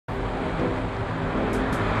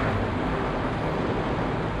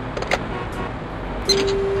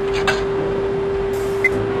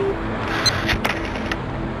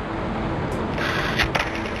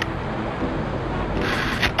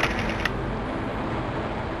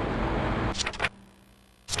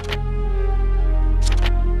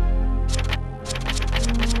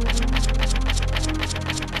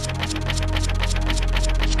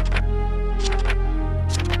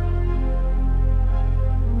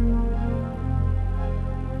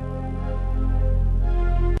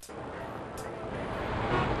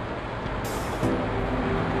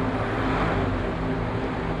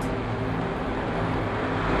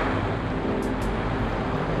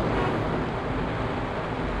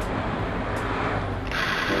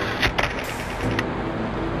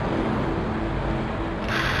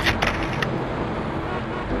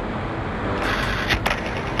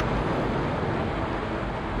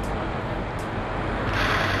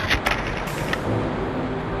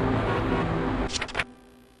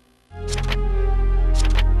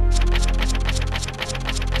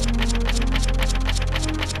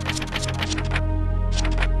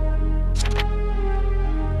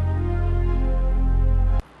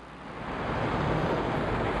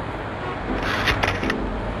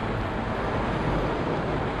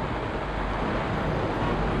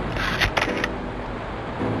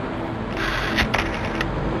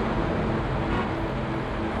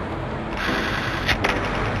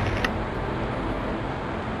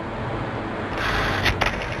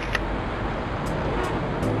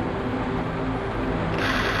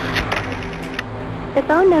The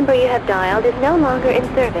phone number you have dialed is no longer in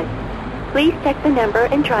service. Please check the number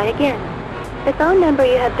and try again. The phone number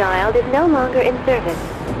you have dialed is no longer in service.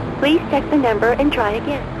 Please check the number and try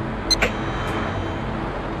again.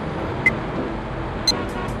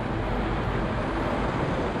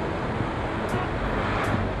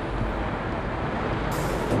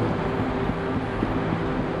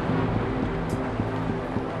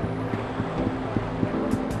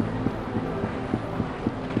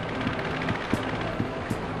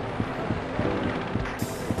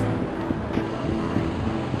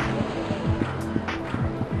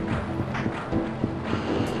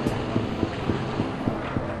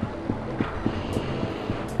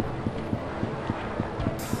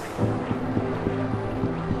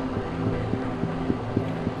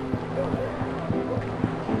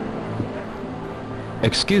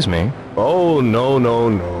 Excuse me? Oh,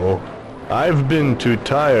 no. I've been too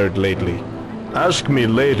tired lately. Ask me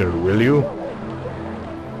later, will you?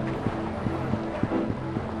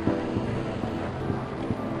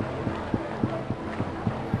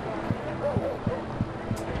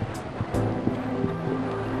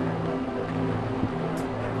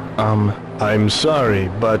 I'm sorry,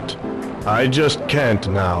 but I just can't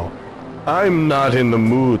now. I'm not in the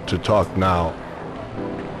mood to talk now.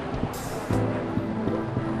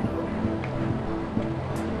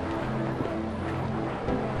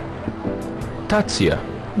 Tatsuya,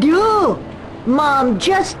 Dude! Mom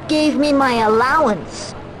just gave me my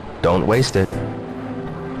allowance. don't waste it.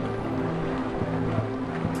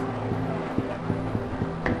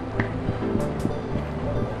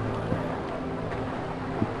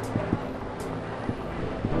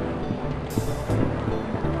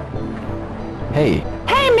 Hey,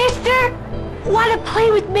 Hey, mister! Wanna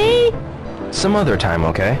play with me? some other time,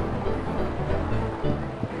 okay?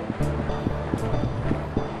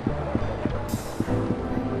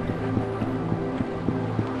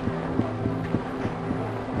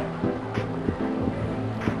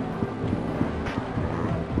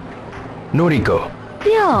 Noriko,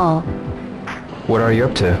 Yo, what are you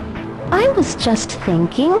up to? I was just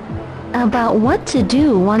thinking about what to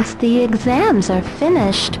do once the exams are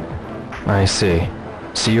finished. I see.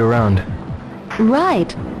 See you around.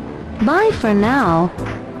 Right. Bye for now.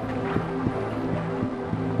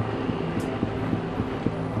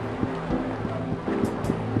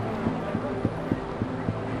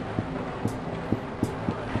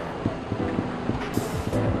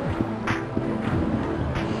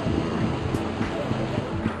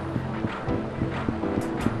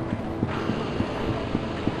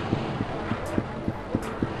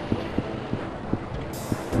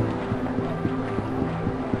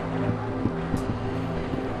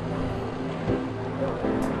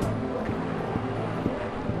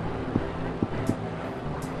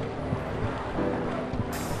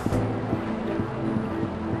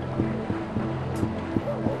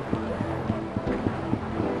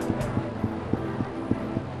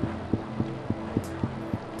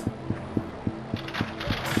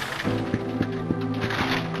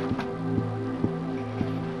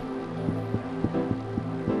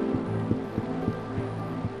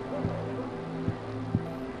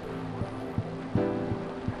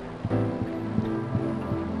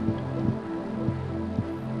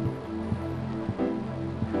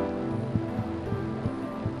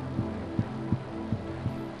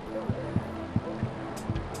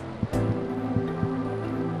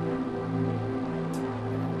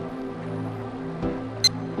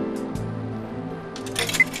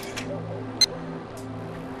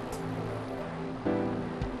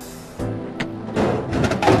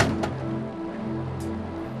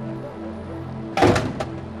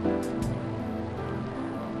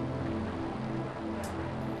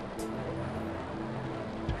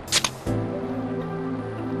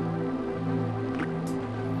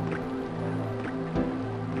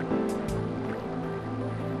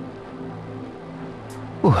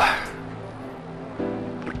 Ooh.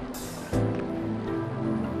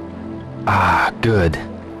 Ah, good.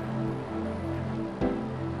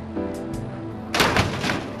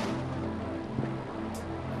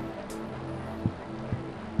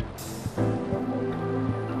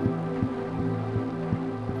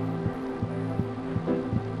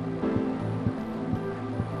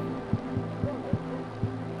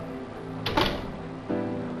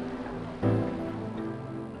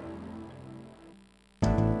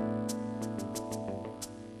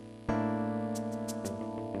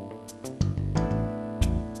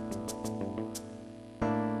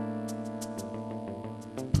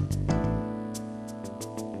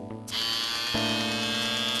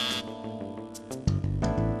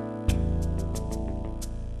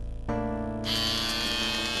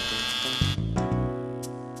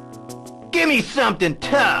 Give me something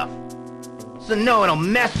tough, so no one will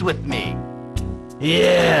mess with me.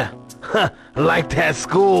 Yeah, like that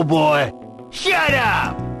schoolboy. Shut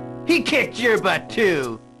up! He kicked your butt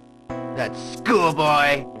too, that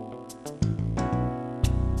schoolboy.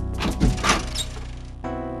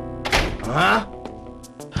 Huh?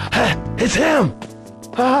 It's him!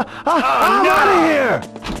 I'm no! out of here!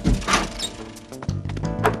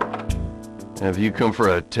 Have you come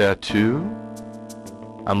for a tattoo?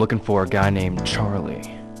 I'm looking for a guy named Charlie.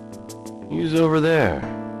 He's over there.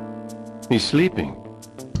 He's sleeping.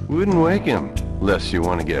 Wouldn't wake him, unless you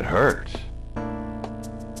want to get hurt.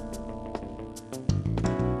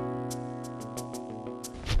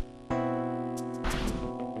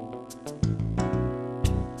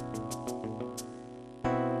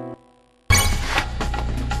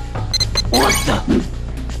 What the?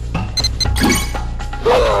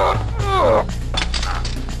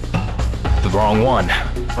 The wrong one.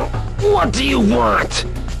 What do you want?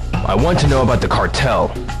 I want to know about the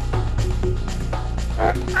cartel.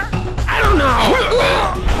 I don't know!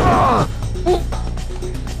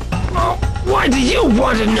 Why do you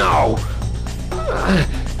want to know?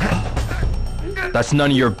 That's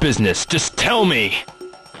none of your business. Just tell me.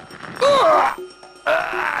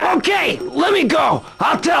 Okay, let me go.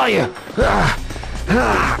 I'll tell you.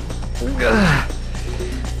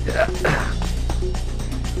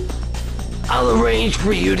 I'll arrange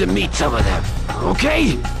for you to meet some of them,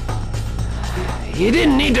 okay? You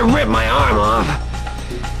didn't need to rip my arm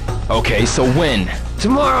off. Okay, so when?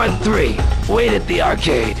 Tomorrow at 3. Wait at the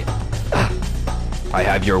arcade. I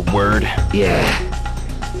have your word. Yeah.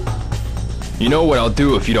 You know what I'll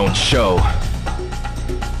do if you don't show.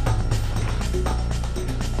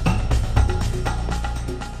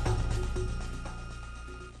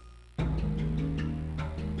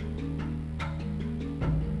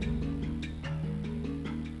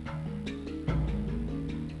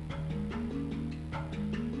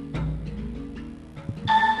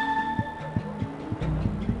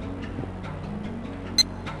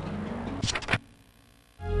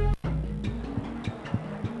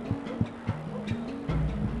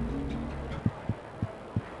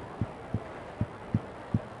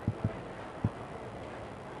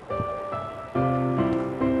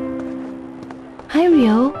 Hi,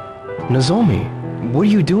 Rio. Nozomi, what are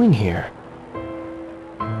you doing here?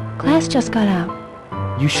 Class just got out,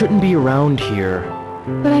 You shouldn't be around here.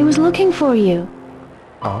 but I was looking for you.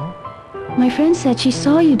 Oh? My friend said she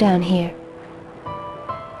saw you down here.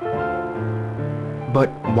 But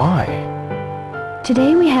why?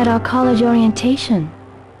 Today we had our college orientation,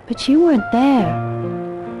 but you weren't there.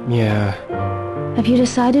 Yeah, Have you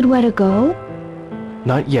decided where to go?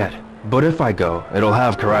 not yet. But if I go, it'll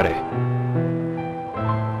have karate.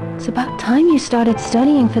 It's about time you started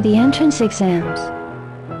studying for the entrance exams.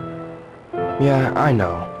 Yeah, I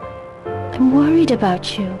know. I'm worried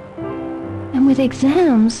about you. And with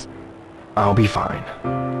exams, I'll be fine.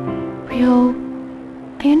 Rio,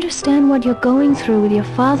 I understand what you're going through with your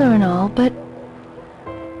father and all, but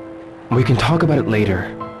We can talk about it later.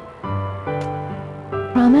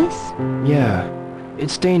 promise? Yeah,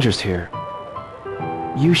 it's dangerous here.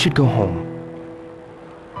 You should go home.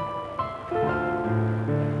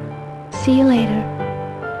 See you later.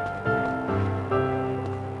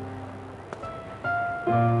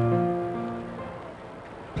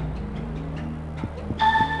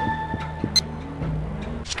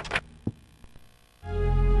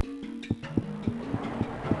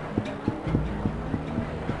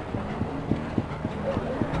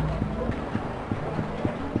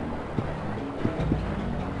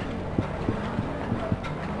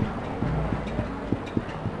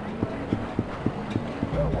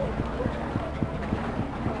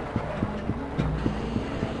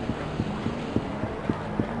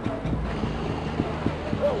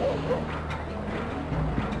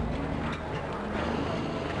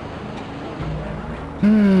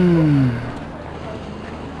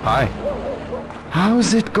 Hi.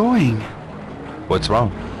 How's it going? What's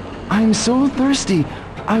wrong? I'm so thirsty.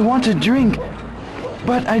 I want a drink,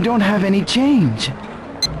 but I don't have any change.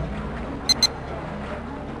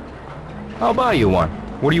 I'll buy you one.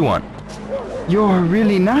 What do you want? You're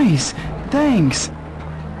really nice. Thanks.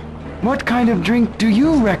 What kind of drink do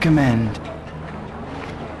you recommend?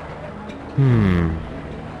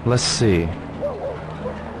 Let's see.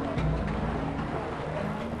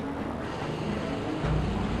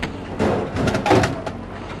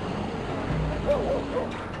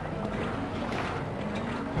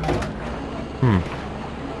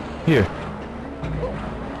 Here.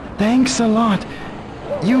 Thanks a lot.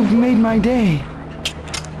 You've made my day.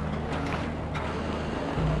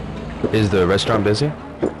 Is the restaurant busy?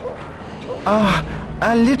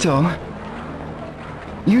 A little.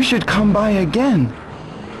 You should come by again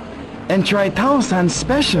and try Tao-san's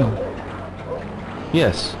special.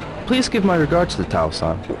 Yes. Please give my regards to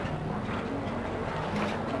Tao-san.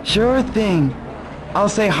 Sure thing. I'll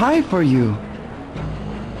say hi for you.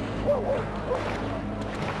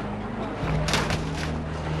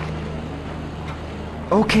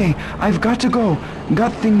 Okay, I've got to go.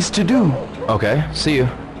 Got things to do. Okay, see you.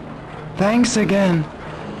 Thanks again.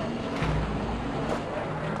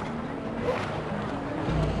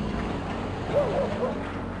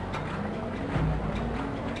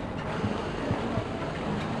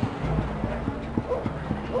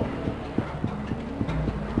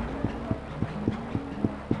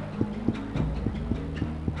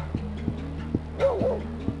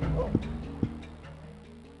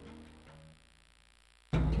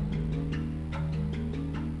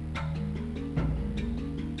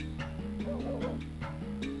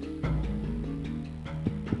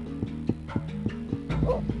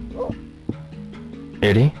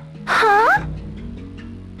 Eddie? Huh?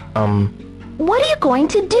 What are you going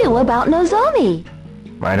to do about Nozomi?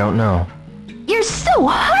 I don't know. You're so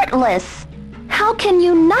heartless! How can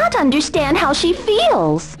you not understand how she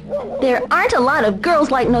feels? There aren't a lot of girls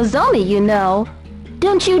like Nozomi, you know.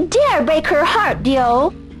 Don't you dare break her heart,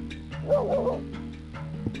 Dio!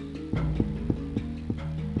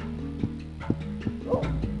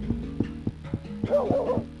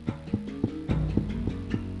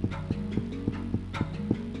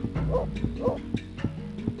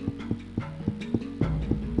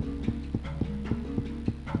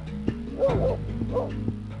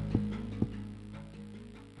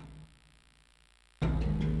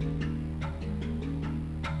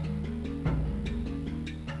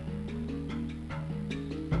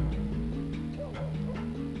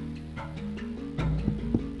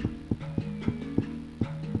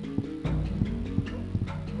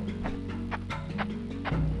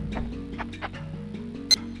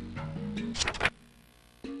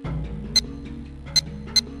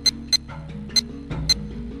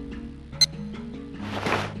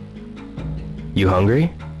 You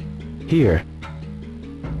hungry? Here.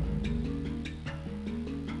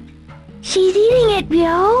 She's eating it,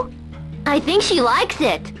 Ryo. I think she likes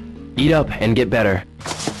it. Eat up and get better.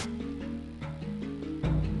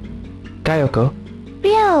 Kayoko,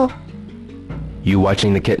 Ryo. you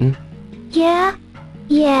watching the kitten? Yeah?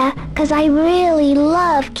 Yeah, 'cause I really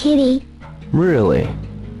love Kitty. Really?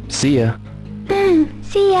 See ya.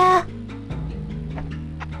 See ya.